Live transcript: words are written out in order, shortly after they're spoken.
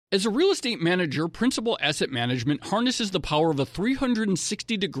As a real estate manager, Principal Asset Management harnesses the power of a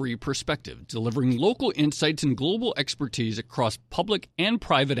 360-degree perspective, delivering local insights and global expertise across public and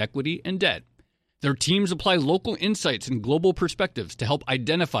private equity and debt. Their teams apply local insights and global perspectives to help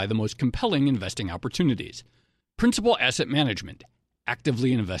identify the most compelling investing opportunities. Principal Asset Management.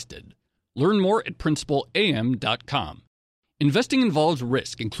 Actively invested. Learn more at principalam.com. Investing involves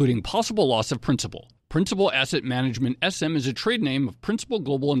risk, including possible loss of principal. Principal Asset Management SM is a trade name of Principal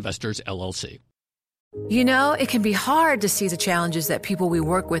Global Investors, LLC. You know, it can be hard to see the challenges that people we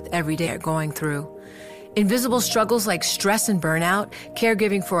work with every day are going through. Invisible struggles like stress and burnout,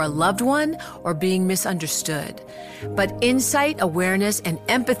 caregiving for a loved one, or being misunderstood. But insight, awareness, and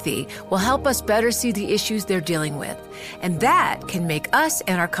empathy will help us better see the issues they're dealing with. And that can make us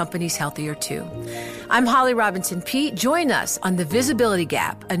and our companies healthier too. I'm Holly Robinson Peete. Join us on The Visibility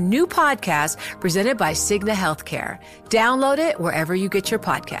Gap, a new podcast presented by Cigna Healthcare. Download it wherever you get your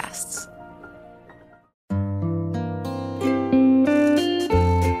podcasts.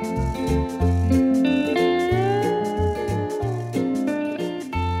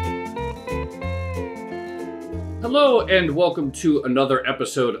 Hello, and welcome to another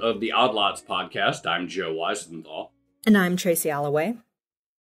episode of the Odd Lots podcast. I'm Joe Weisenthal. And I'm Tracy Alloway.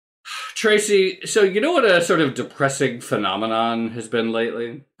 Tracy, so you know what a sort of depressing phenomenon has been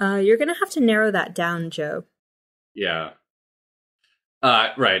lately? You're going to have to narrow that down, Joe. Yeah.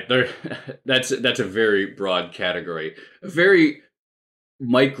 Right. That's a very broad category. A very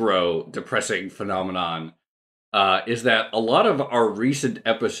micro depressing phenomenon is that a lot of our recent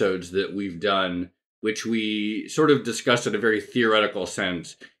episodes that we've done, which we sort of discussed in a very theoretical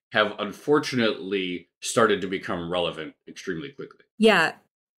sense, have unfortunately started to become relevant extremely quickly. Yeah,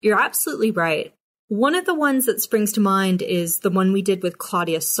 you're absolutely right. One of the ones that springs to mind is the one we did with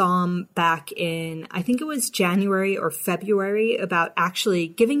Claudia Sahm back in, I think it was January or February, about actually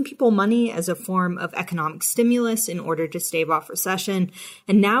giving people money as a form of economic stimulus in order to stave off recession.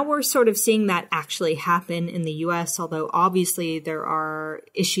 And now we're sort of seeing that actually happen in the U.S., although obviously there are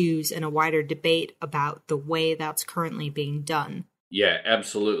issues and a wider debate about the way that's currently being done. Yeah,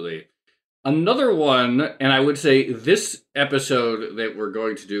 absolutely. Another one, and I would say this episode that we're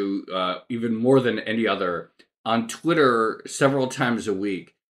going to do even more than any other, on Twitter several times a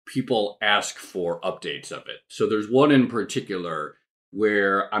week, people ask for updates of it. So there's one in particular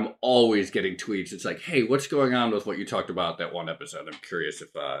where I'm always getting tweets. It's like, hey, what's going on with what you talked about that one episode? I'm curious if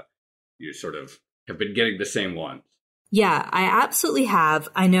you sort of have been getting the same one. Yeah, I absolutely have.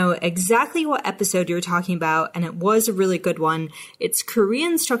 I know exactly what episode you're talking about, and it was a really good one. It's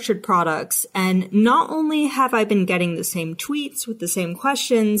Korean structured products, and not only have I been getting the same tweets with the same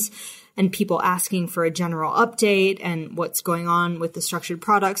questions and people asking for a general update and what's going on with the structured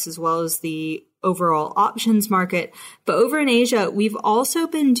products as well as the overall options market, but over in Asia, we've also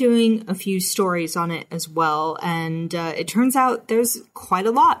been doing a few stories on it as well, and it turns out there's quite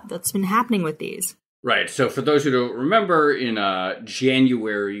a lot that's been happening with these. Right. So for those who don't remember, in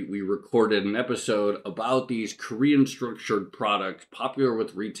January, we recorded an episode about these Korean structured products popular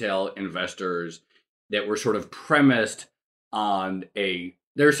with retail investors that were sort of premised on the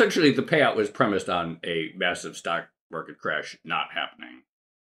payout was premised on a massive stock market crash not happening.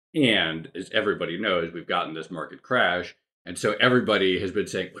 And as everybody knows, we've gotten this market crash. And so everybody has been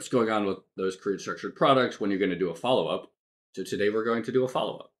saying, what's going on with those Korean structured products? When you're going to do a follow-up? So today we're going to do a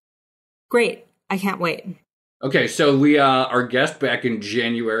follow-up. Great. I can't wait. Okay, so our guest back in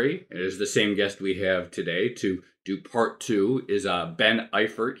January is the same guest we have today to do part two is Ben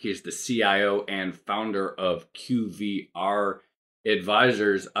Eifert. He's the CIO and founder of QVR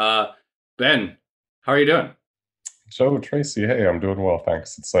Advisors. Ben, how are you doing? Joe, Tracy, hey, I'm doing well,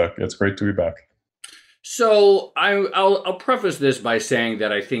 thanks. It's great to be back. So I'll preface this by saying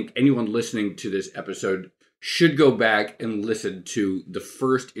that I think anyone listening to this episode should go back and listen to the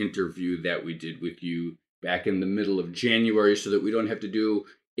first interview that we did with you back in the middle of January so that we don't have to do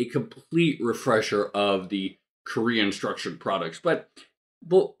a complete refresher of the Korean structured products. But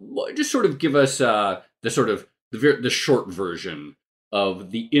just sort of give us the short version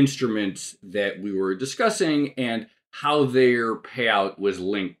of the instruments that we were discussing and how their payout was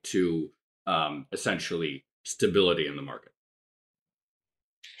linked to essentially stability in the market.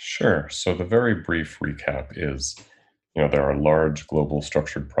 Sure. So the very brief recap is, there are large global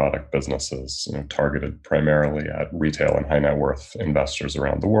structured product businesses, targeted primarily at retail and high net worth investors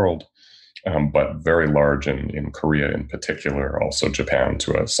around the world, but very large in Korea in particular, also Japan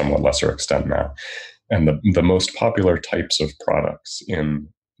to a somewhat lesser extent now. And the most popular types of products in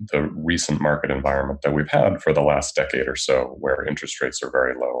the recent market environment that we've had for the last decade or so, where interest rates are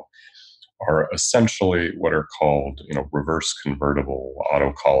very low, are essentially what are called, reverse convertible,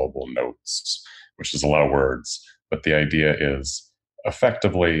 auto-callable notes, which is a lot of words. But the idea is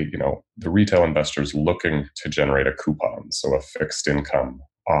effectively, the retail investors looking to generate a coupon, so a fixed income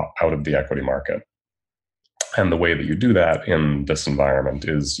out of the equity market. And the way that you do that in this environment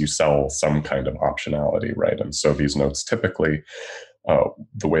is you sell some kind of optionality, right? And so these notes typically,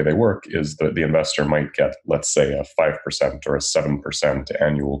 the way they work is that the investor might get, let's say, a 5% or a 7%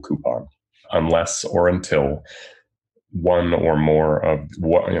 annual coupon, unless or until one or more of,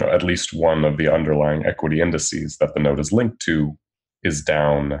 at least one of the underlying equity indices that the note is linked to is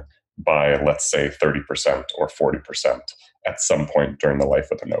down by, let's say, 30% or 40% at some point during the life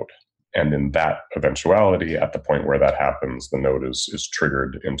of the note. And in that eventuality, at the point where that happens, the note is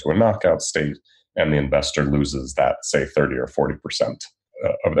triggered into a knockout state, and the investor loses that, say, 30 or 40%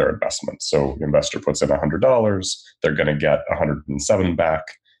 of their investment. So the investor puts in $100, they're going to get 107 back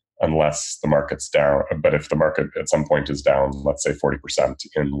unless the market's down. But if the market at some point is down, let's say 40%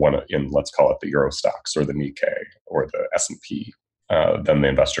 in let's call it the Euro Stocks or the Nikkei or the S&P, then the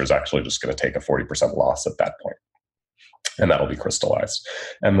investor is actually just going to take a 40% loss at that point. And that'll be crystallized.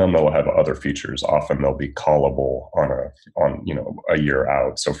 And then they'll have other features. Often they'll be callable on a year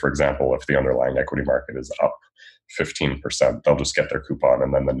out. So for example, if the underlying equity market is up 15%, they'll just get their coupon,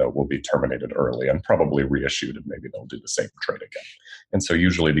 and then the note will be terminated early and probably reissued, and maybe they'll do the same trade again. And so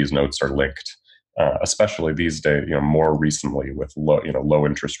usually these notes are linked, especially these days, more recently with low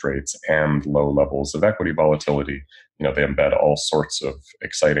interest rates and low levels of equity volatility. They embed all sorts of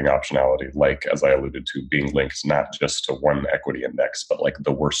exciting optionality, like, as I alluded to, being linked not just to one equity index, but like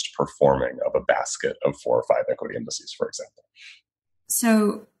the worst performing of a basket of 4 or 5 equity indices, for example.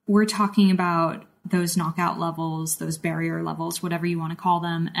 So we're talking about those knockout levels, those barrier levels, whatever you want to call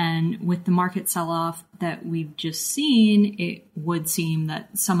them. And with the market sell-off that we've just seen, it would seem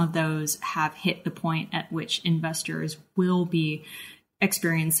that some of those have hit the point at which investors will be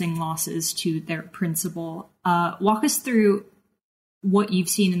experiencing losses to their principal. Walk us through what you've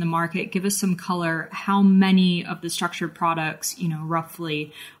seen in the market. Give us some color. How many of the structured products,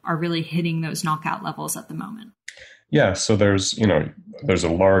 roughly, are really hitting those knockout levels at the moment? Yeah, so there's a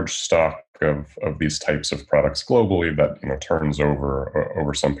large stock of these types of products globally that turns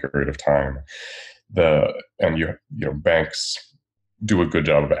over some period of time. Banks do a good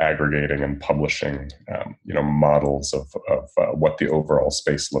job of aggregating and publishing models of what the overall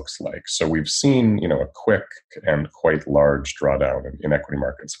space looks like. So we've seen a quick and quite large drawdown in equity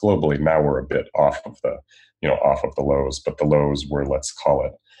markets globally. Now we're a bit off of the lows, but the lows were, let's call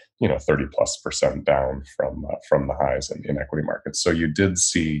it, 30+% down from the highs in equity markets. So you did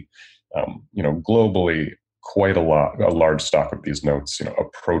see, globally, quite a large stock of these notes,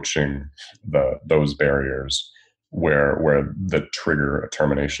 approaching those barriers where the trigger a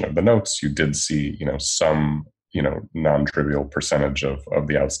termination of the notes. You did see, some, non-trivial percentage of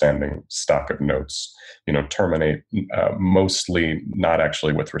the outstanding stock of notes, terminate, mostly not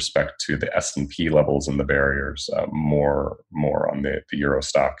actually with respect to the S&P levels and the barriers, more on the Euro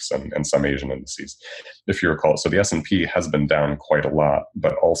Stocks and some Asian indices, if you recall. So the S&P has been down quite a lot,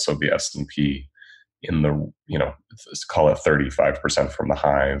 but also the S&P in the, let's call it 35% from the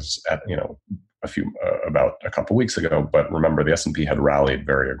highs at, about a couple weeks ago. But remember, the S&P had rallied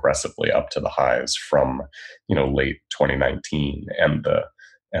very aggressively up to the highs from, late 2019,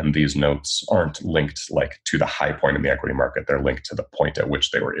 and these notes aren't linked like to the high point in the equity market. They're linked to the point at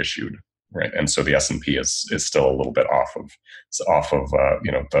which they were issued, right? And so the S&P is still a little bit off of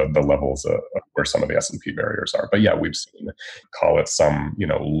the levels of where some of the S&P barriers are. But yeah, we've seen, call it some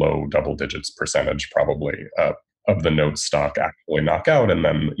low double digits percentage probably of the note stock actually knock out, and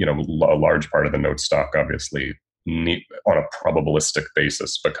then a large part of the note stock obviously on a probabilistic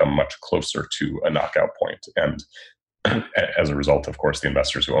basis become much closer to a knockout point. And as a result, of course, the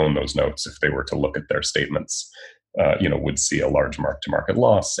investors who own those notes, if they were to look at their statements, would see a large mark-to-market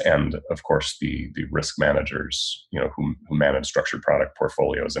loss. And of course, the risk managers, who manage structured product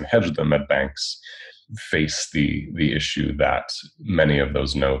portfolios and hedge them at banks, face the issue that many of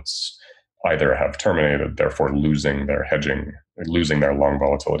those notes either have terminated, therefore losing their hedging, losing their long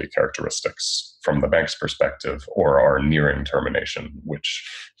volatility characteristics from the bank's perspective, or are nearing termination, which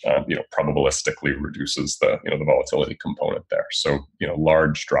probabilistically reduces the volatility component there. So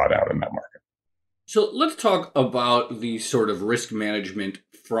large drawdown in that market. So let's talk about the sort of risk management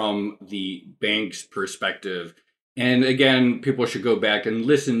from the bank's perspective. And again, people should go back and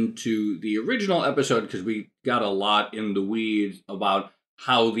listen to the original episode because we got a lot in the weeds about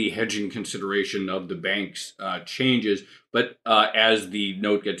how the hedging consideration of the banks changes, but as the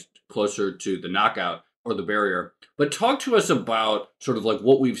note gets closer to the knockout or the barrier. But talk to us about sort of like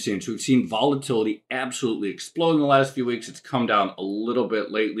what we've seen. So we've seen volatility absolutely explode in the last few weeks. It's come down a little bit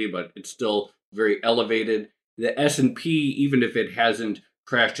lately, but it's still very elevated. The S&P, even if it hasn't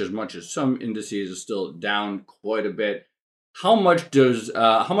crashed as much as some indices, is still down quite a bit. How much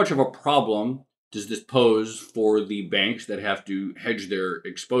of a problem does this pose for the banks that have to hedge their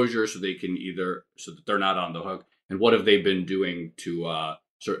exposure so that they're not on the hook? And what have they been doing to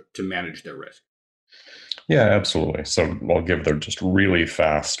manage their risk? Yeah, absolutely. So I'll give the just really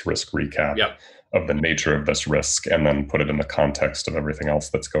fast risk recap of the nature of this risk, and then put it in the context of everything else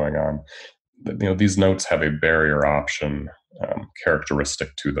that's going on. These notes have a barrier option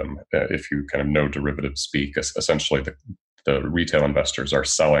characteristic to them. If you kind of know derivative speak, essentially the retail investors are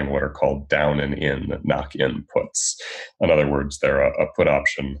selling what are called down and in, knock-in puts. In other words, they're a put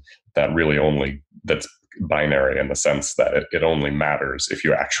option that's binary in the sense that it only matters if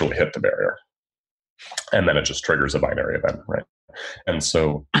you actually hit the barrier. And then it just triggers a binary event, right? And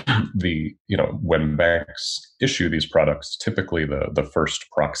so when banks issue these products, typically the first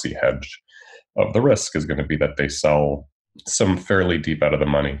proxy hedge of the risk is going to be that they sell some fairly deep out of the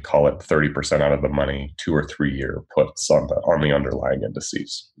money, call it 30% out of the money, 2 or 3 year puts on the underlying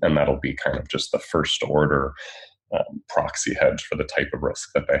indices. And that'll be kind of just the first order proxy hedge for the type of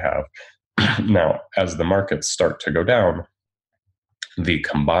risk that they have. Now, as the markets start to go down, the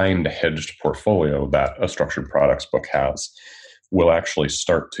combined hedged portfolio that a structured products book has will actually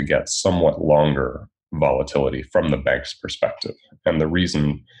start to get somewhat longer volatility from the bank's perspective. And the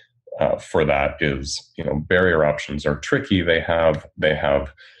reason for that is, barrier options are tricky. They have,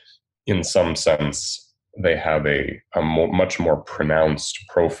 in some sense, they have a much more pronounced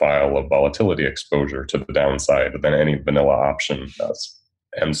profile of volatility exposure to the downside than any vanilla option does.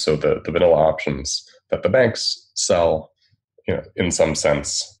 And so the vanilla options that the banks sell, in some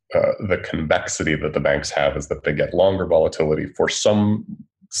sense, the convexity that the banks have is that they get longer volatility for some,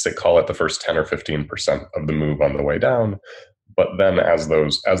 say, call it the first 10 or 15% of the move on the way down. But then as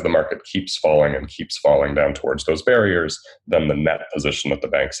the market keeps falling and keeps falling down towards those barriers, then the net position that the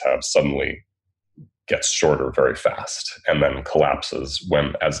banks have suddenly gets shorter very fast and then collapses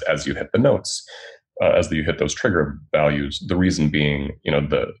as you hit the notes, as you hit those trigger values. The reason being,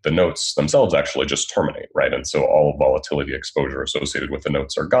 the notes themselves actually just terminate, right? And so all volatility exposure associated with the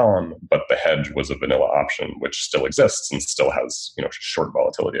notes are gone, but the hedge was a vanilla option, which still exists and still has, short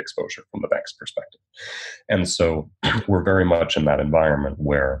volatility exposure from the bank's perspective. And so we're very much in that environment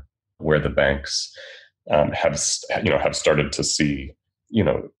where the banks have started to see,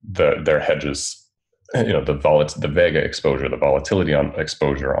 their hedges, the Vega exposure, the volatility on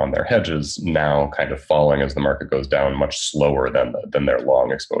exposure on their hedges now kind of falling as the market goes down much slower than their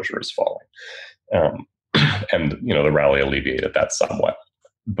long exposure is falling. And the rally alleviated that somewhat.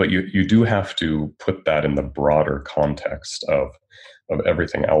 But you do have to put that in the broader context of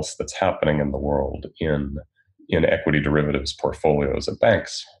everything else that's happening in the world in equity derivatives portfolios at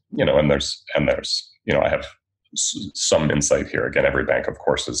banks. And there's I have some insight here. Again, every bank, of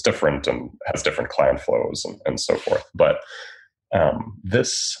course, is different and has different client flows and so forth. But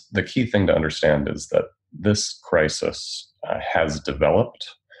the key thing to understand is that this crisis has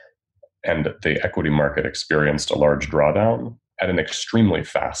developed, and the equity market experienced a large drawdown at an extremely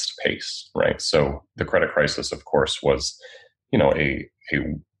fast pace, right? So the credit crisis, of course, was a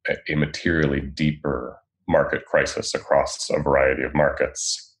materially deeper market crisis across a variety of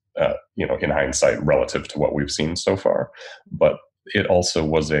markets. In hindsight, relative to what we've seen so far. But it also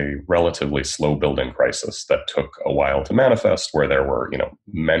was a relatively slow building crisis that took a while to manifest, where there were,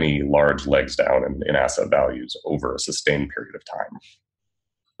 many large legs down in asset values over a sustained period of time,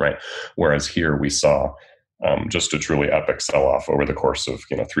 right? Whereas here we saw just a truly epic sell-off over the course of,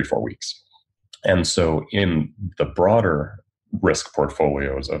 3-4 weeks. And so in the broader risk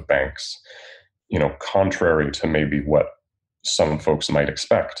portfolios of banks, contrary to maybe what some folks might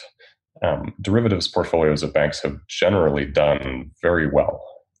expect, derivatives portfolios of banks have generally done very well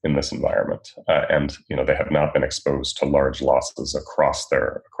in this environment, and they have not been exposed to large losses across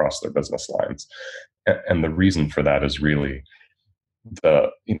their business lines. And the reason for that is really the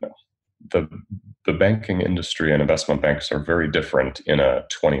banking industry and investment banks are very different in a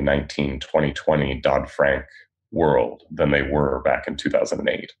 2019-2020 Dodd-Frank world than they were back in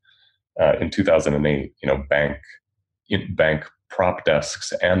 2008. In 2008, bank prop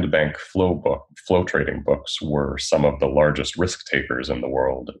desks and bank flow trading books were some of the largest risk takers in the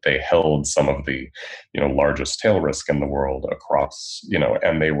world. They held some of the, largest tail risk in the world across,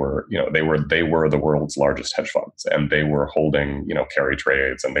 and they were the world's largest hedge funds, and they were holding, carry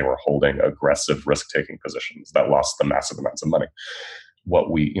trades, and they were holding aggressive risk taking positions that lost them massive amounts of money.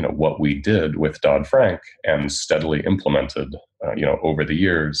 what we did with Dodd-Frank and steadily implemented, over the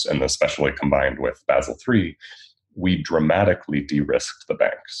years, and especially combined with Basel III, we dramatically de-risked the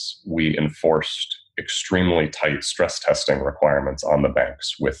banks. We enforced extremely tight stress testing requirements on the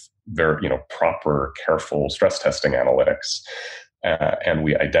banks with very, proper, careful stress testing analytics. And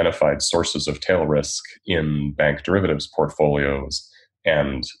we identified sources of tail risk in bank derivatives portfolios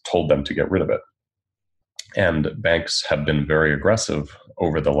and told them to get rid of it. And banks have been very aggressive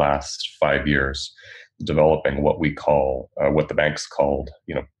over the last 5 years, developing what the banks called,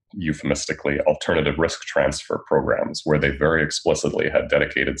 euphemistically, alternative risk transfer programs, where they very explicitly had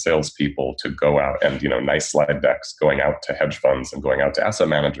dedicated salespeople to go out and, nice slide decks going out to hedge funds and going out to asset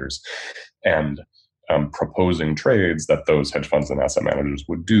managers and proposing trades that those hedge funds and asset managers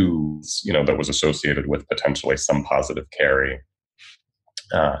would do, that was associated with potentially some positive carry.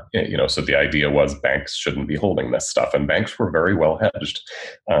 So the idea was banks shouldn't be holding this stuff, and banks were very well hedged,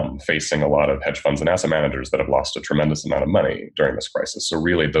 facing a lot of hedge funds and asset managers that have lost a tremendous amount of money during this crisis. So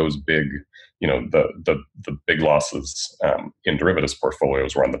really, those big, the big losses in derivatives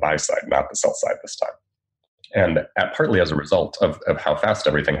portfolios were on the buy side, not the sell side this time. And partly as a result of how fast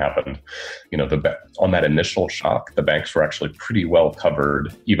everything happened, on that initial shock, the banks were actually pretty well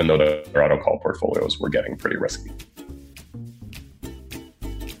covered, even though their auto call portfolios were getting pretty risky.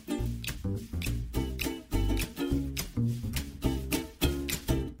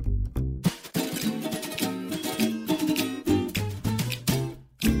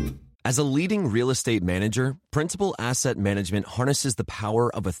 As a leading real estate manager, Principal Asset Management harnesses the power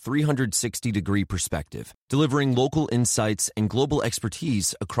of a 360-degree perspective, delivering local insights and global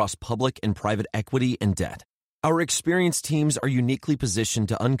expertise across public and private equity and debt. Our experienced teams are uniquely positioned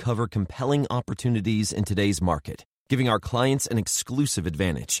to uncover compelling opportunities in today's market, giving our clients an exclusive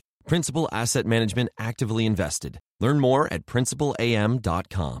advantage. Principal Asset Management actively invested. Learn more at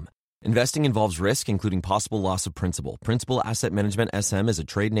principalam.com. Investing involves risk, including possible loss of principal. Principal Asset Management SM is a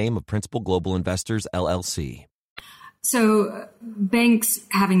trade name of Principal Global Investors, LLC. So banks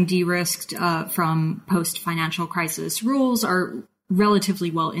having de-risked from post-financial crisis rules are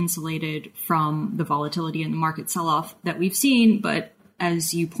relatively well insulated from the volatility in the market sell-off that we've seen. But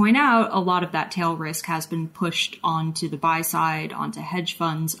as you point out, a lot of that tail risk has been pushed onto the buy side, onto hedge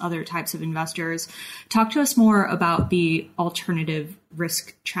funds, other types of investors. Talk to us more about the alternative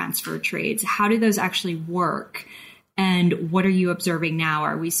risk transfer trades. How do those actually work? And what are you observing now?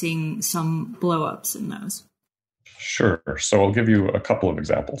 Are we seeing some blow-ups in those? Sure. So I'll give you a couple of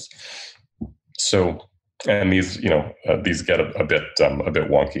examples. So, and these, these get a bit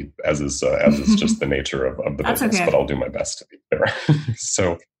wonky, as is just the nature of the business. Okay. But I'll do my best to be fair.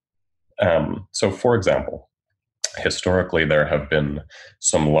 So for example, historically there have been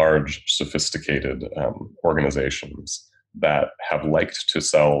some large, sophisticated variants that have liked to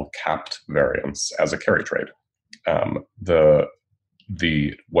sell capped variance as a carry trade. So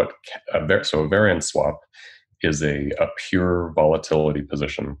a variance swap is a pure volatility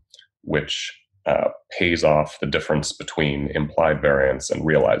position which pays off the difference between implied variance and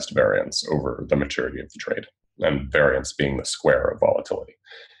realized variance over the maturity of the trade, and variance being the square of volatility.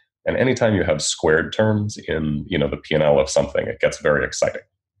 And anytime you have squared terms in the P&L of something, it gets very exciting,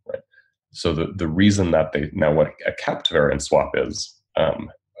 right? So the reason that what a capped variance swap is, a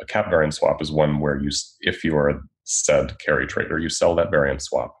capped variance swap is one where if you are said carry trader, you sell that variance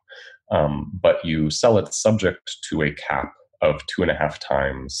swap, but you sell it subject to a cap of 2.5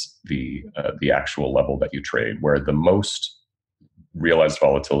 times the actual level that you trade, where the most realized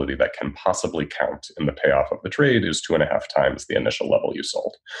volatility that can possibly count in the payoff of the trade is 2.5 times the initial level you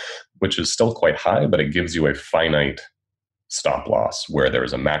sold, which is still quite high, but it gives you a finite stop loss where there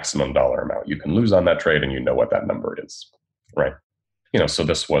is a maximum dollar amount you can lose on that trade, and you know what that number is, right? So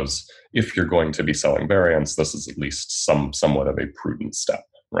this was, if you're going to be selling variance, this is at least somewhat of a prudent step.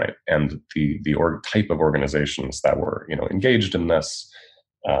 Right, and the type of organizations that were engaged in this,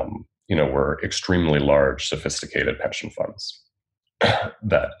 were extremely large, sophisticated pension funds.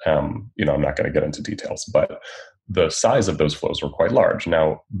 That I'm not going to get into details, but the size of those flows were quite large.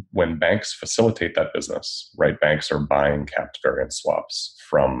 Now, when banks facilitate that business, right, banks are buying capped variance swaps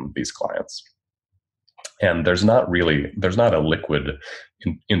from these clients. And there's not a liquid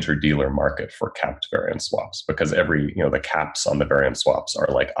interdealer market for capped variance swaps, because the caps on the variance swaps are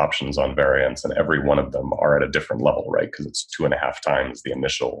like options on variance, and every one of them are at a different level, right? Because it's 2.5 times the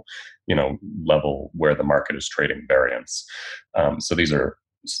initial, level where the market is trading variance. So these are,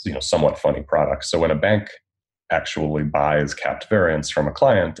 somewhat funny products. So when a bank actually buys capped variance from a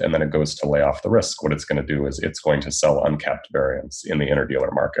client and then it goes to lay off the risk, what it's going to do is it's going to sell uncapped variance in the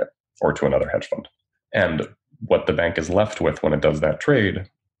interdealer market or to another hedge fund. And what the bank is left with when it does that trade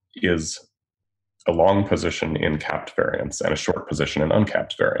is a long position in capped variance and a short position in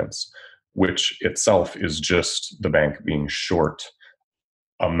uncapped variance, which itself is just the bank being short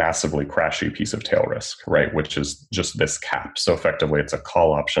a massively crashy piece of tail risk, right? Which is just this cap. So effectively, it's a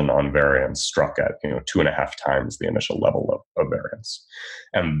call option on variance struck at 2.5 times the initial level of variance,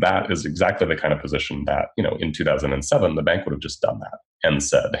 and that is exactly the kind of position that in 2007 the bank would have just done that and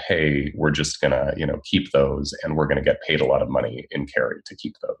said, "Hey, we're just gonna keep those, and we're gonna get paid a lot of money in carry to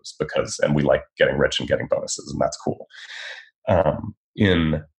keep those and we like getting rich and getting bonuses, and that's cool."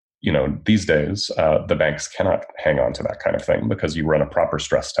 In these days, the banks cannot hang on to that kind of thing because you run a proper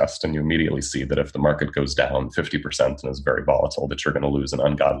stress test and you immediately see that if the market goes down 50% and is very volatile, that you're going to lose an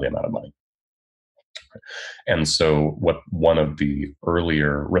ungodly amount of money. And so what one of the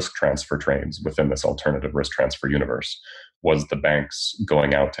earlier risk transfer trades within this alternative risk transfer universe was the banks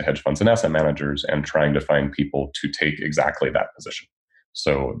going out to hedge funds and asset managers and trying to find people to take exactly that position.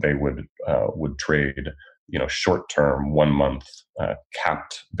 So they would trade short-term 1 month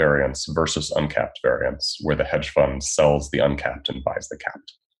capped variance versus uncapped variance, where the hedge fund sells the uncapped and buys the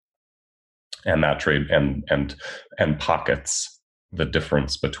capped, and that trade and pockets the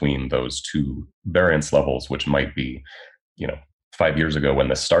difference between those two variance levels, which might be 5 years ago when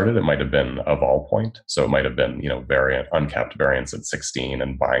this started, it might have been a vol point, so it might have been uncapped variance at 16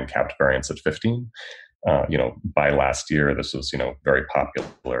 and buying capped variance at 15. By last year, this was, very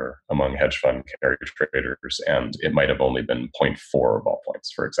popular among hedge fund carry traders, and it might have only been 0.4 vol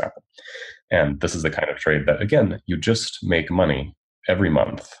points, for example. And this is the kind of trade that, again, you just make money every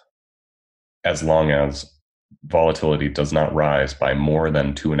month as long as volatility does not rise by more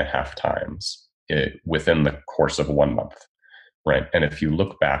than 2.5 times within the course of 1 month, right? And if you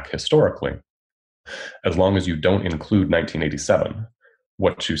look back historically, as long as you don't include 1987,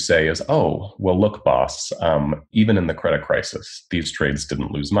 what you say is, oh, well, look, boss, even in the credit crisis, these trades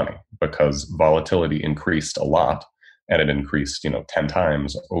didn't lose money because volatility increased a lot, and it increased, 10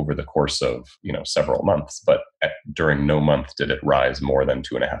 times over the course of, several months. But during no month did it rise more than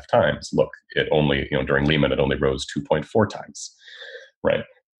 2.5 times. Look, it only, during Lehman, it only rose 2.4 times, right?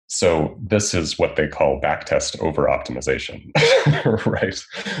 So this is what they call backtest over-optimization, right?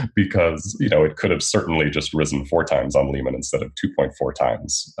 Because, it could have certainly just risen 4 times on Lehman instead of 2.4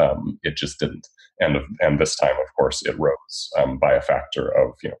 times. It just didn't. And this time, of course, it rose by a factor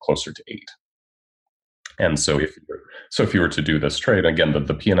of, closer to 8. And so if you were to do this trade, again,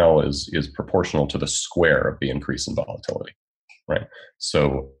 the P&L is proportional to the square of the increase in volatility, right?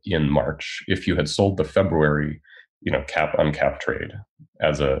 So in March, if you had sold the February cap uncapped trade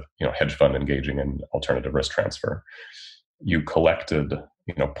as a hedge fund engaging in alternative risk transfer, you collected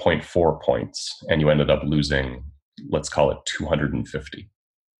 0.4 points and you ended up losing, let's call it 250,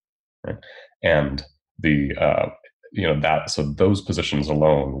 right? And so those positions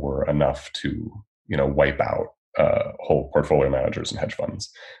alone were enough to wipe out whole portfolio managers and hedge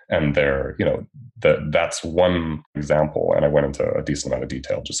funds. And that's one example, and I went into a decent amount of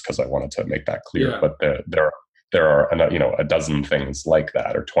detail just because I wanted to make that clear. Yeah. But there are a dozen things like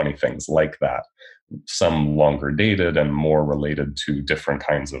that, or 20 things like that, some longer dated and more related to different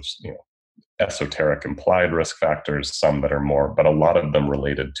kinds of esoteric implied risk factors, some that are more, but a lot of them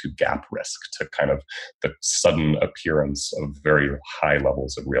related to gap risk, to kind of the sudden appearance of very high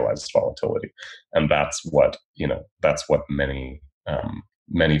levels of realized volatility. And that's what many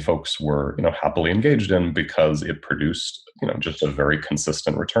folks were happily engaged in, because it produced just a very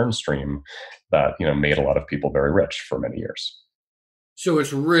consistent return stream that made a lot of people very rich for many years. So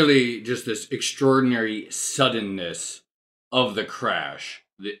it's really just this extraordinary suddenness of the crash.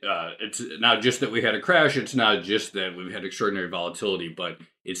 It's not just that we had a crash, it's not just that we've had extraordinary volatility, but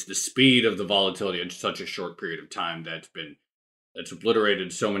it's the speed of the volatility in such a short period of time that's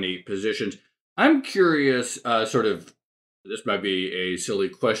obliterated so many positions. I'm curious, this might be a silly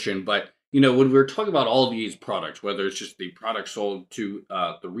question, but when we're talking about all these products, whether it's just the product sold to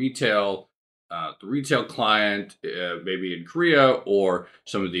the retail client, maybe in Korea, or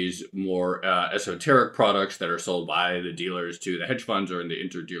some of these more esoteric products that are sold by the dealers to the hedge funds or in the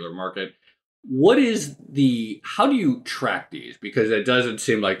interdealer market, how do you track these? Because it doesn't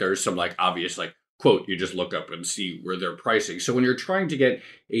seem like there's some obvious quote, you just look up and see where they're pricing. So when you're trying to get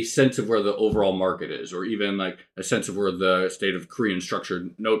a sense of where the overall market is, or even a sense of where the state of Korean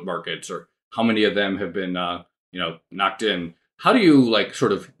structured note markets, or how many of them have been knocked in, how do you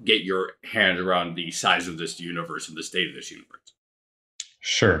sort of get your hand around the size of this universe and the state of this universe?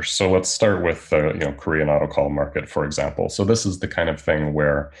 Sure. So let's start with the Korean auto call market, for example. So this is the kind of thing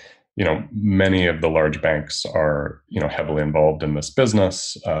where many of the large banks are, heavily involved in this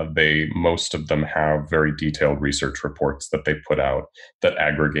business. Most of them have very detailed research reports that they put out that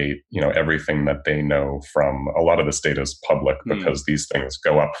aggregate, everything that they know from a lot of this data is public because these things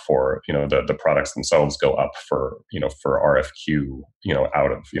go up for, the products themselves go up for, for RFQ,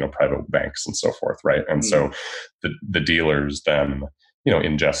 out of, private banks and so forth. Right. And so the dealers then,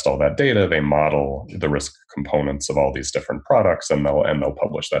 ingest all that data, they model the risk components of all these different products, and they'll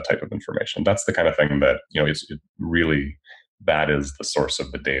publish that type of information. That's the kind of thing that, that is the source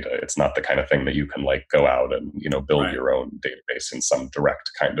of the data. It's not the kind of thing that you can go out and, build your own database in some direct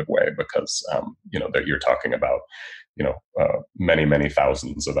kind of way, because, that you're talking about, many, many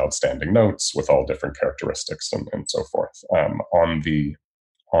thousands of outstanding notes with all different characteristics and so forth.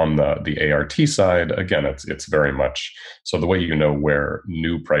 On the ART side, again, it's very much so. The way where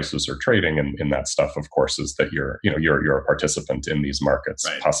new prices are trading in that stuff, of course, is that you're a participant in these markets,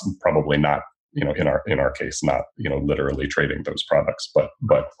 right. Probably not, in our case, not literally trading those products, but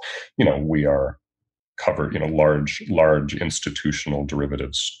we are covered. Large institutional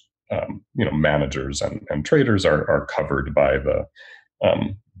derivatives, managers and traders are covered by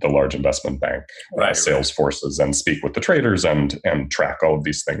the large investment bank sales forces, and speak with the traders and track all of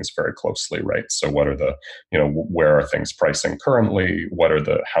these things very closely, right? So what are the, where are things pricing currently?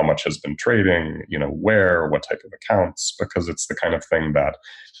 How much has been trading, what type of accounts? Because it's the kind of thing that,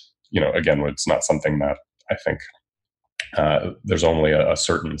 again, it's not something that I think there's only a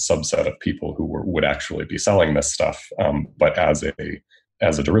certain subset of people who would actually be selling this stuff. But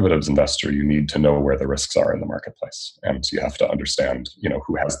as a derivatives investor, you need to know where the risks are in the marketplace. And you have to understand,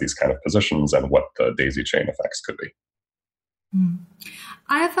 who has these kind of positions and what the daisy chain effects could be.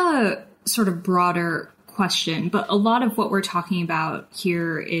 I have a sort of broader question, but a lot of what we're talking about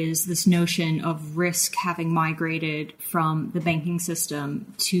here is this notion of risk having migrated from the banking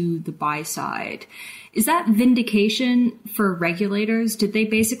system to the buy side. Is that vindication for regulators? Did they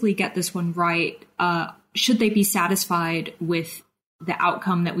basically get this one right? Should they be satisfied with the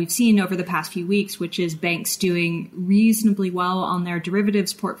outcome that we've seen over the past few weeks, which is banks doing reasonably well on their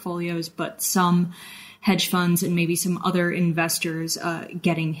derivatives portfolios, but some hedge funds and maybe some other investors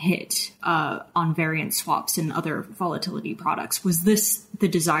getting hit on variance swaps and other volatility products? Was this the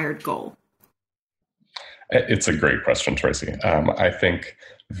desired goal? It's a great question, Tracy. I think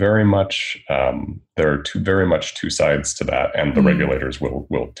very much there are two sides to that, and the regulators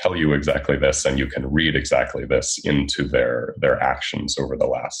will tell you exactly this, and you can read exactly this into their actions over the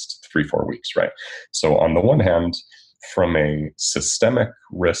last 3-4 weeks, right? So on the one hand, from a systemic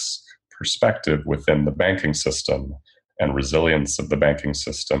risk perspective within the banking system and resilience of the banking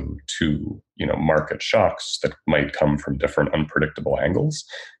system to market shocks that might come from different unpredictable angles,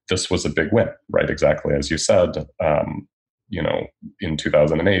 this was a big win, right? Exactly as you said. In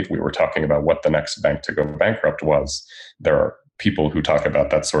 2008, we were talking about what the next bank to go bankrupt was. There are people who talk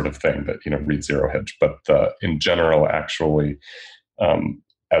about that sort of thing that, read Zero Hedge. But in general, actually,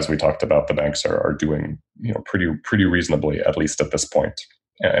 as we talked about, the banks are doing, pretty reasonably, at least at this point.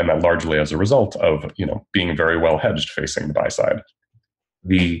 And that largely as a result of, being very well hedged facing the buy side.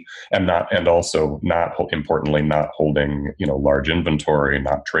 And also not importantly, not holding, large inventory,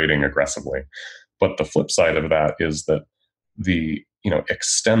 not trading aggressively. But the flip side of that is that the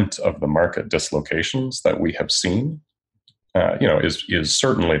extent of the market dislocations that we have seen, is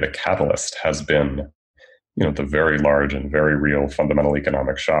certainly the catalyst has been, the very large and very real fundamental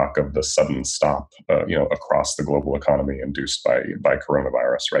economic shock of the sudden stop, across the global economy induced by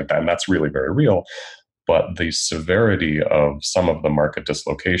coronavirus, right? And that's really very real. But the severity of some of the market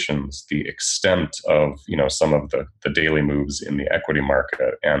dislocations, the extent of, some of the daily moves in the equity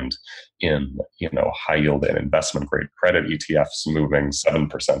market and in, high yield and investment grade credit ETFs moving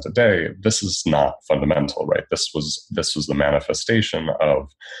 7% a day, this is not fundamental, right? This was the manifestation of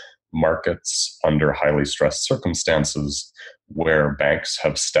markets under highly stressed circumstances where banks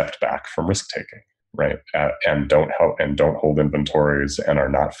have stepped back from risk taking. Right, and don't hold inventories and are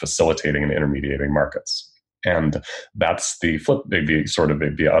not facilitating and intermediating markets, and that's the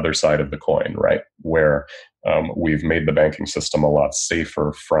the other side of the coin, right? Where we've made the banking system a lot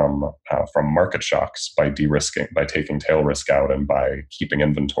safer from market shocks by de-risking, by taking tail risk out, and by keeping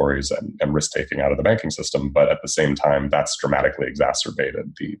inventories and risk taking out of the banking system. But at the same time, that's dramatically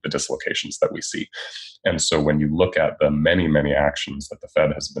exacerbated the dislocations that we see. And so when you look at the many, many actions that the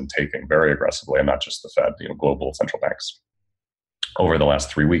Fed has been taking very aggressively, and not just the Fed, global central banks, over the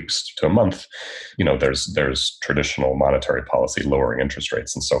last 3 weeks to a month, there's traditional monetary policy, lowering interest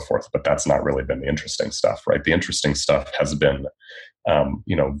rates and so forth, but that's not really been the interesting stuff, right? The interesting stuff has been,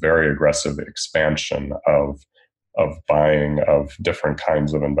 very aggressive expansion of buying of different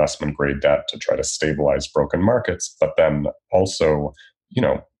kinds of investment grade debt to try to stabilize broken markets, but then also,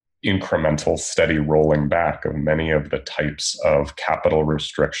 incremental, steady rolling back of many of the types of capital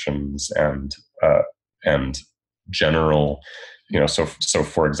restrictions and general, so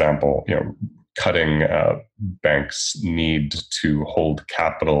for example, cutting banks' need to hold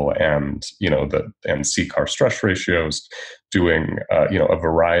capital and and CCAR stress ratios, doing a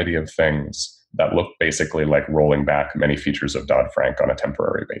variety of things that look basically like rolling back many features of Dodd-Frank on a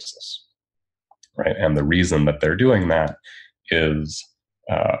temporary basis, right? And the reason that they're doing that is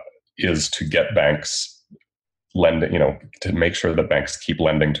to get banks lending, to make sure that banks keep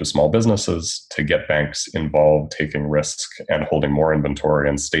lending to small businesses, to get banks involved, taking risk and holding more inventory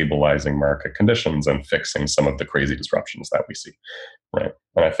and stabilizing market conditions and fixing some of the crazy disruptions that we see, right?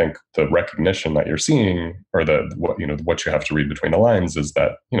 And I think the recognition that you're seeing, or what you have to read between the lines, is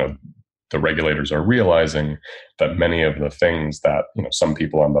that the regulators are realizing that many of the things that some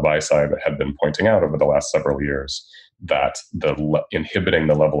people on the buy side had been pointing out over the last several years, that inhibiting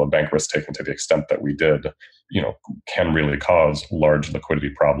the level of bank risk taking to the extent that we did, can really cause large liquidity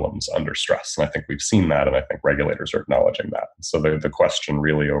problems under stress. And I think we've seen that, and I think regulators are acknowledging that. So the question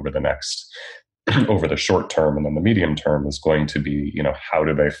really over the short term and then the medium term is going to be, how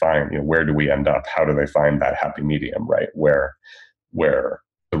do they find, where do we end up? How do they find that happy medium, right? Where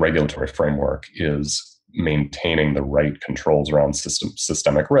the regulatory framework is maintaining the right controls around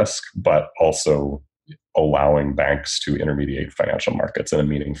systemic risk, but also allowing banks to intermediate financial markets in a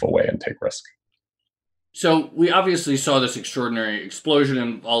meaningful way and take risk. So we obviously saw this extraordinary explosion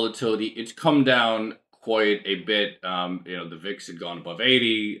in volatility. It's come down quite a bit. The VIX had gone above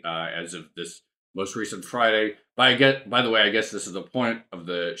 80 as of this most recent Friday. By the way, I guess this is the point of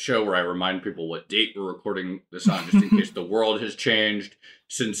the show where I remind people what date we're recording this on, just in case the world has changed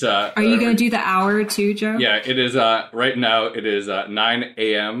since. Are you going to do the hour too, Joe? Yeah, it is. Right now, it is 9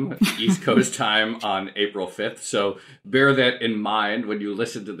 a.m. East Coast time on April 5th. So bear that in mind when you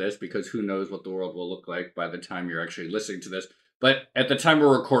listen to this, because who knows what the world will look like by the time you're actually listening to this. But at the time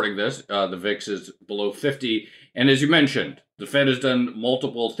we're recording this, the VIX is below 50. And as you mentioned, the Fed has done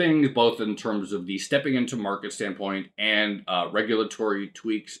multiple things, both in terms of the stepping into market standpoint and regulatory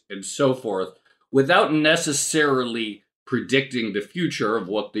tweaks and so forth, without necessarily predicting the future of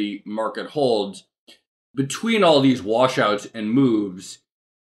what the market holds. Between all these washouts and moves,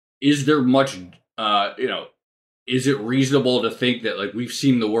 is there much, is it reasonable to think that we've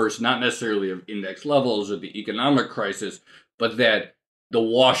seen the worst, not necessarily of index levels or the economic crisis, but that the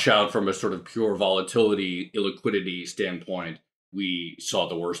washout from a sort of pure volatility, illiquidity standpoint, we saw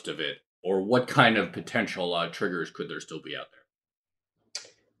the worst of it? Or what kind of potential triggers could there still be out there?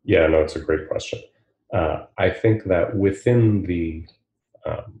 Yeah, no, it's a great question. I think that within the,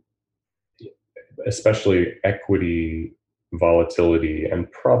 especially equity volatility and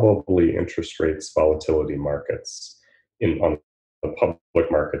probably interest rates volatility markets on the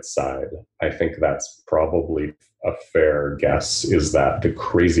public market side, I think that's probably a fair guess, is that the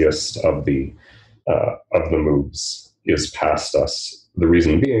craziest of the moves is past us. The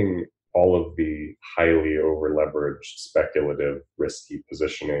reason being, all of the highly over-leveraged, speculative, risky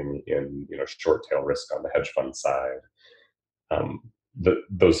positioning in short tail risk on the hedge fund side,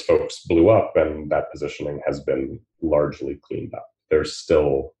 those folks blew up, and that positioning has been largely cleaned up. There's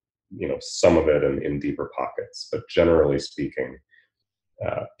still some of it in deeper pockets, but generally speaking,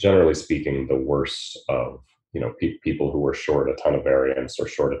 the worst of people who were short a ton of variance or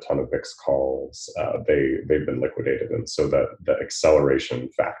short a ton of VIX calls, they've been liquidated, and so the acceleration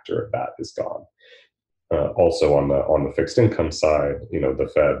factor of that is gone. Also on the fixed income side,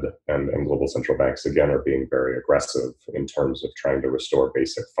 the Fed and global central banks again are being very aggressive in terms of trying to restore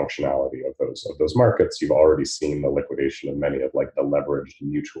basic functionality of those markets. You've already seen the liquidation of many of the leveraged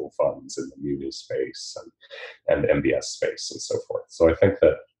mutual funds in the muni space and MBS space and so forth. So I think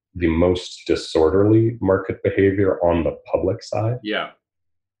that the most disorderly market behavior on the public side,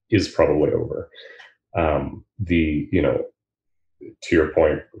 is probably over. To your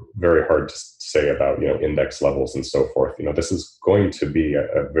point, very hard to say about index levels and so forth. This is going to be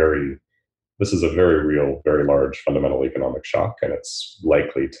a very real, very large fundamental economic shock, and it's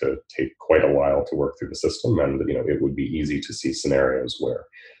likely to take quite a while to work through the system. And it would be easy to see scenarios where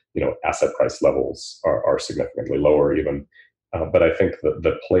asset price levels are significantly lower even. But I think that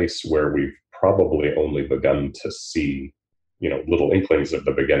the place where we've probably only begun to see little inklings of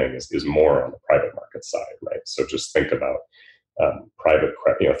the beginning is more on the private market side, right? So just think about private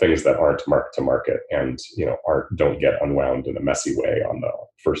credit, things that aren't marked to market and don't get unwound in a messy way on the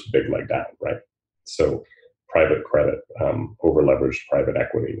first big leg down, right? So private credit, over leveraged private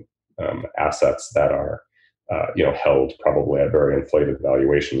equity, assets that are held probably at very inflated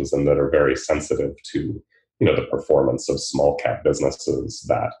valuations and that are very sensitive to the performance of small cap businesses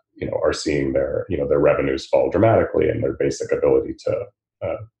that are seeing their revenues fall dramatically and their basic ability to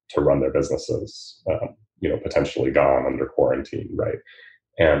run their businesses potentially gone under quarantine, right?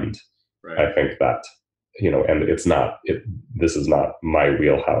 And Right. I think that and this is not my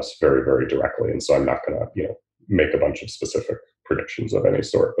wheelhouse very, very directly, and so I'm not going to make a bunch of specific predictions of any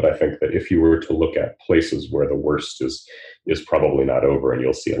sort. But I think that if you were to look at places where the worst is probably not over, and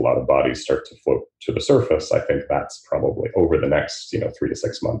you'll see a lot of bodies start to float to the surface, I think that's probably over the next 3 to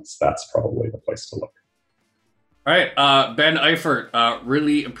 6 months. That's probably the place to look. All right, Ben Eifert,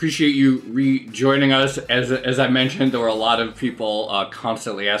 really appreciate you rejoining us. As I mentioned, there were a lot of people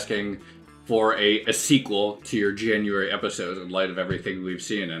constantly asking for a sequel to your January episode in light of everything we've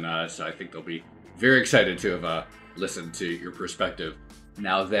seen, and so I think they'll be very excited to have listened to your perspective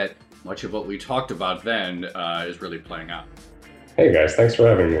now that much of what we talked about then is really playing out. Hey guys, thanks for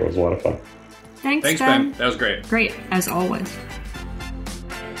having me. It was a lot of fun. Thanks, Ben. That was great. Great, as always.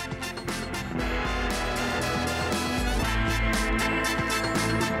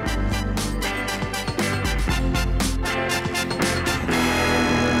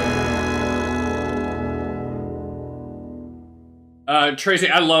 Tracy,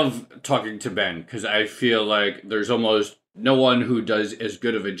 I love talking to Ben because I feel like there's almost no one who does as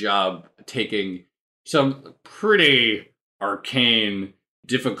good of a job taking some pretty arcane,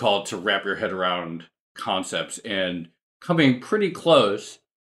 difficult to wrap your head around concepts and coming pretty close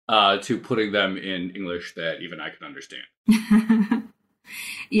to putting them in English that even I can understand.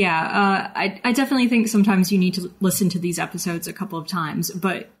 Yeah, I definitely think sometimes you need to listen to these episodes a couple of times,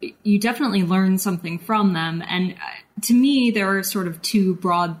 but you definitely learn something from them. And to me, there are sort of two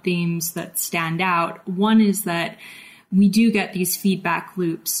broad themes that stand out. One is that we do get these feedback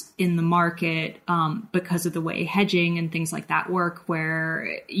loops in the market because of the way hedging and things like that work,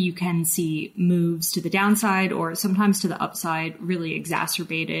 where you can see moves to the downside or sometimes to the upside really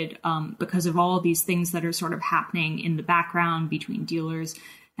exacerbated because of all of these things that are sort of happening in the background between dealers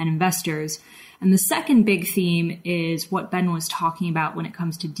and investors. And the second big theme is what Ben was talking about when it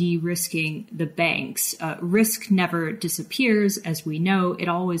comes to de-risking the banks. Risk never disappears, as we know. It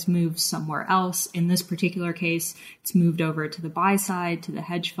always moves somewhere else. In this particular case, it's moved over to the buy side, to the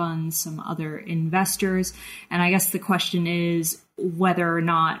hedge funds, some other investors. And I guess the question is whether or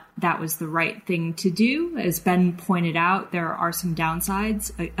not that was the right thing to do. As Ben pointed out, there are some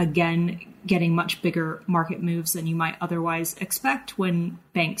downsides. Again, getting much bigger market moves than you might otherwise expect when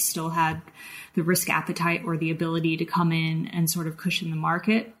banks still had the risk appetite or the ability to come in and sort of cushion the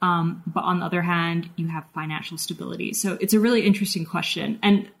market. But on the other hand, you have financial stability. So it's a really interesting question.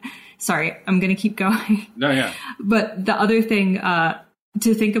 And sorry, I'm going to keep going. No, yeah. But the other thing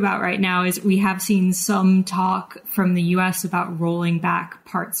to think about right now is we have seen some talk from the US about rolling back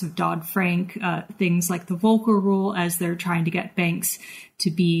parts of Dodd-Frank, things like the Volcker rule, as they're trying to get banks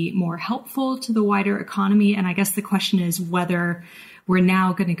to be more helpful to the wider economy. And I guess the question is whether we're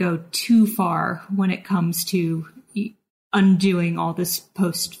now going to go too far when it comes to undoing all this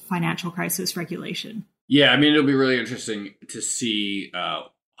post-financial crisis regulation. Yeah, I mean, it'll be really interesting to see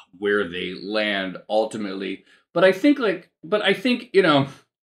where they land ultimately. But I think, I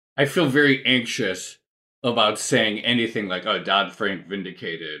feel very anxious about saying anything like, oh, Dodd-Frank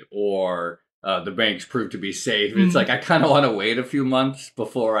vindicated or the banks proved to be safe. It's like I kind of want to wait a few months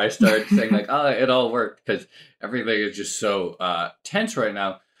before I start saying like, oh, it all worked, because everything is just so tense right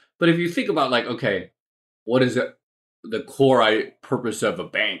now. But if you think about like, okay, what is it? The core purpose of a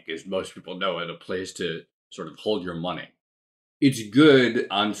bank is, most people know it, a place to sort of hold your money. It's good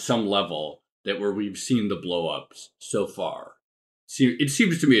on some level that where we've seen the blow-ups so far. See, it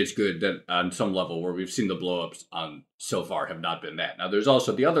seems to me it's good that on some level where we've seen the blow-ups on so far have not been that. Now, there's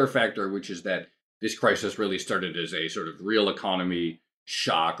also the other factor, which is that this crisis really started as a sort of real economy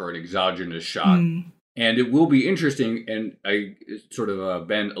shock or an exogenous shock. And it will be interesting, and I sort of,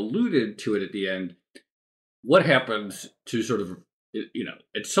 Ben alluded to it at the end, what happens to sort of,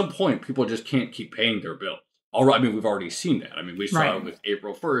 at some point, people just can't keep paying their bills. I mean, we've already seen that. I mean, we saw it with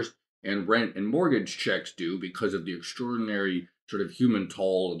April 1st, and rent and mortgage checks due because of the extraordinary sort of human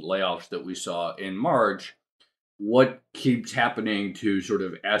toll and layoffs that we saw in March. What keeps happening to sort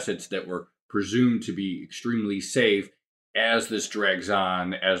of assets that were presumed to be extremely safe as this drags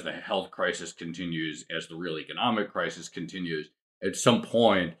on, as the health crisis continues, as the real economic crisis continues? At some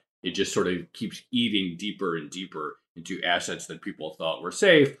point, it just sort of keeps eating deeper and deeper into assets that people thought were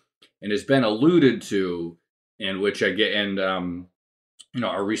safe. And has been alluded to, and which I get, and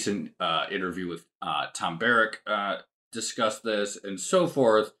our recent interview with Tom Barrack discussed this and so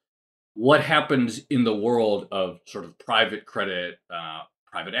forth. what happens in the world of sort of private credit,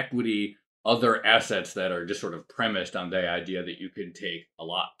 private equity, other assets that are just sort of premised on the idea that you can take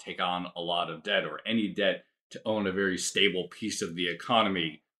on a lot of debt or any debt to own a very stable piece of the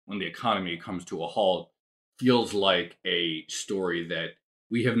economy when the economy comes to a halt, feels like a story that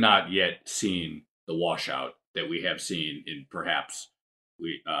we have not yet seen the washout that we have seen in perhaps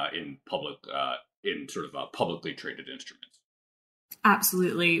in sort of publicly traded instruments.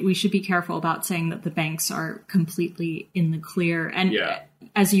 Absolutely. We should be careful about saying that the banks are completely in the clear. And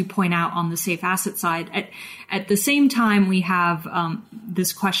as you point out on the safe asset side, at the same time, we have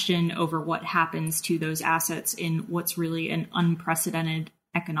this question over what happens to those assets in what's really an unprecedented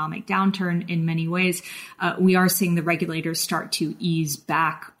economic downturn in many ways. We are seeing the regulators start to ease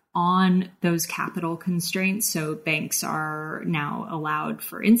back on those capital constraints. So banks are now allowed,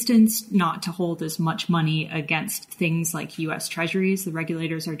 for instance, not to hold as much money against things like U.S. Treasuries. The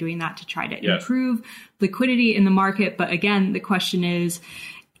regulators are doing that to try to improve liquidity in the market. But again, the question is,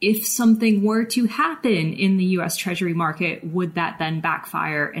 if something were to happen in the U.S. Treasury market, would that then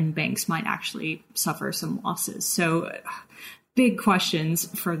backfire and banks might actually suffer some losses? So big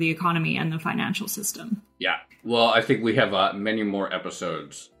questions for the economy and the financial system. Yeah. Well, I think we have many more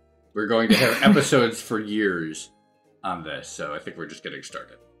episodes. We're going to have episodes for years on this, so I think we're just getting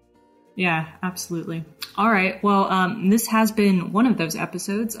started. Yeah, absolutely. All right. Well, this has been one of those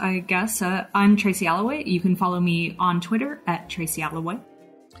episodes, I guess. I'm Tracy Alloway. You can follow me on Twitter at Tracy Alloway.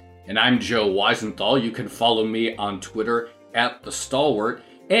 And I'm Joe Weisenthal. You can follow me on Twitter at The Stalwart.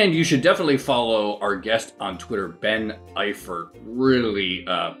 And you should definitely follow our guest on Twitter, Ben Eifert. Really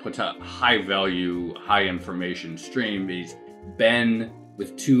puts out high-value, high-information stream. He's Ben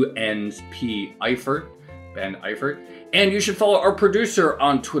with 2 N's, P. Eifert, Ben Eifert. And you should follow our producer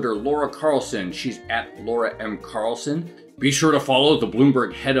on Twitter, Laura Carlson. She's at Laura M. Carlson. Be sure to follow the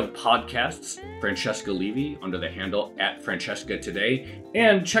Bloomberg head of podcasts, Francesca Levy, under the handle at Francesca Today.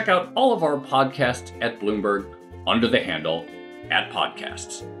 And check out all of our podcasts at Bloomberg under the handle at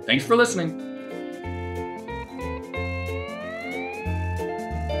Podcasts. Thanks for listening.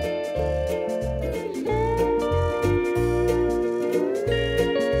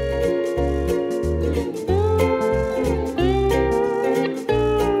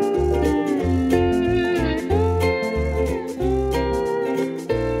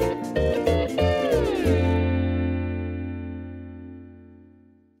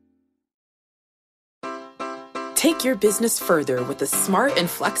 Take your business further with the smart and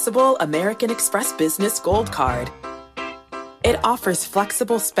flexible American Express Business Gold Card. It offers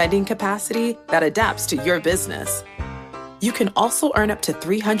flexible spending capacity that adapts to your business. You can also earn up to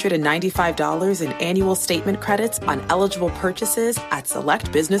 $395 in annual statement credits on eligible purchases at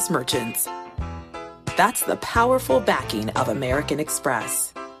select business merchants. That's the powerful backing of American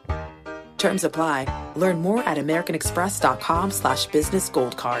Express. Terms apply. Learn more at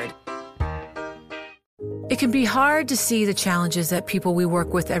americanexpress.com/businessgoldcard. It can be hard to see the challenges that people we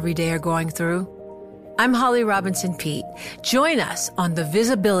work with every day are going through. I'm Holly Robinson Peete. Join us on The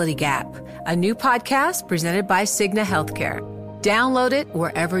Visibility Gap, a new podcast presented by Cigna Healthcare. Download it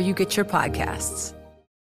wherever you get your podcasts.